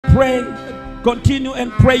pray, continue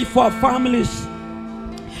and pray for our families.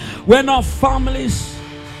 When our families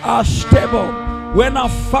are stable, when our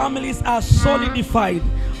families are solidified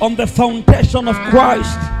on the foundation of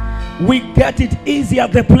Christ, we get it easy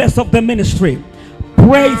at the place of the ministry.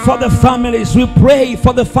 Pray for the families. We pray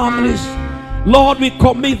for the families. Lord, we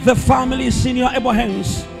commit the families in your able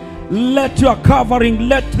hands. Let your covering,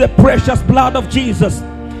 let the precious blood of Jesus,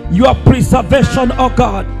 your preservation, oh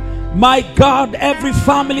God. My God, every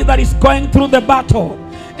family that is going through the battle,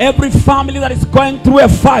 every family that is going through a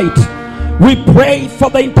fight, we pray for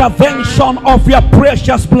the intervention of your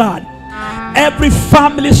precious blood. Every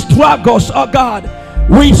family struggles, oh God,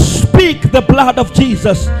 we speak the blood of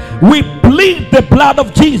Jesus. We plead the blood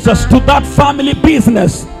of Jesus to that family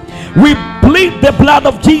business. We plead the blood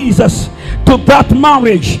of Jesus to that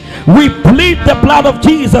marriage. We plead the blood of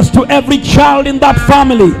Jesus to every child in that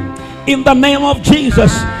family. In the name of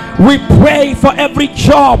Jesus, we pray for every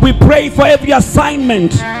job. We pray for every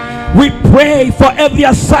assignment. We pray for every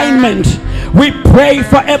assignment. We pray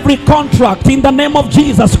for every contract in the name of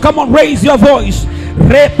Jesus. Come on, raise your voice. In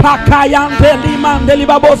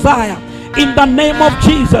the name of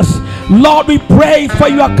Jesus, Lord, we pray for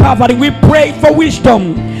your covering. We pray for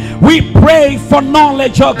wisdom. We pray for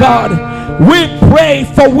knowledge, oh God. We pray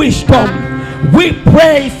for wisdom. We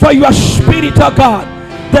pray for your spirit, oh God.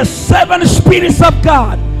 The 7 spirits of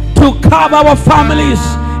God to cover our families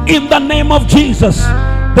in the name of Jesus.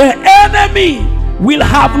 The enemy will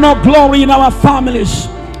have no glory in our families.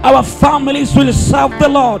 Our families will serve the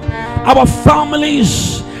Lord. Our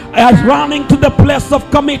families are running to the place of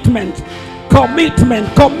commitment.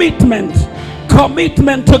 Commitment to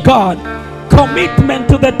God, commitment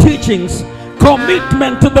to the teachings,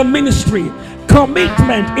 commitment to the ministry,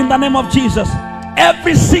 commitment in the name of Jesus.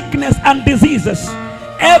 Every sickness and diseases,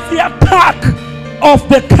 every attack of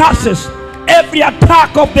the curses, every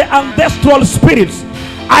attack of the ancestral spirits,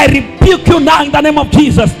 I rebuke you now in the name of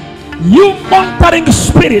Jesus. You monitoring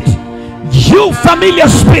spirit, you familiar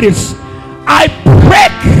spirits, I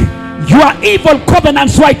break your evil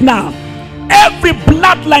covenants right now. Every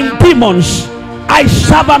bloodline demons, I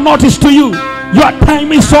serve a notice to you. Your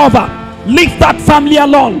time is over. Leave that family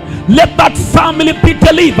alone. Let that family be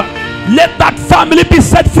delivered. Let that family be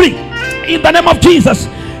set free. In the name of Jesus,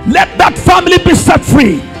 let that family be set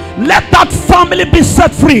free. Let that family be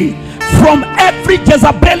set free from every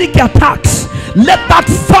Jezebelic attacks. Let that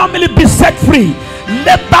family be set free.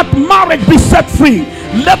 Let that marriage be set free.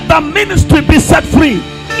 Let the ministry be set free.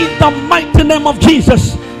 In the mighty name of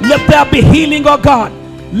Jesus, let there be healing, oh God.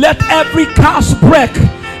 Let every curse break.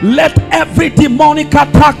 Let every demonic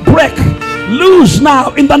attack break. Loose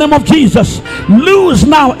now in the name of Jesus. Loose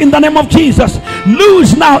now in the name of Jesus.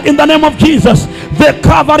 Loose now in the name of Jesus. The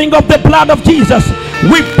covering of the blood of Jesus.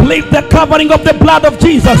 We plead the covering of the blood of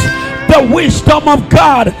Jesus. The wisdom of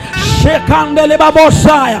God.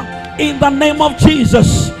 In the name of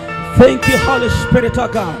Jesus. Thank you, Holy Spirit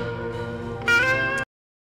of God.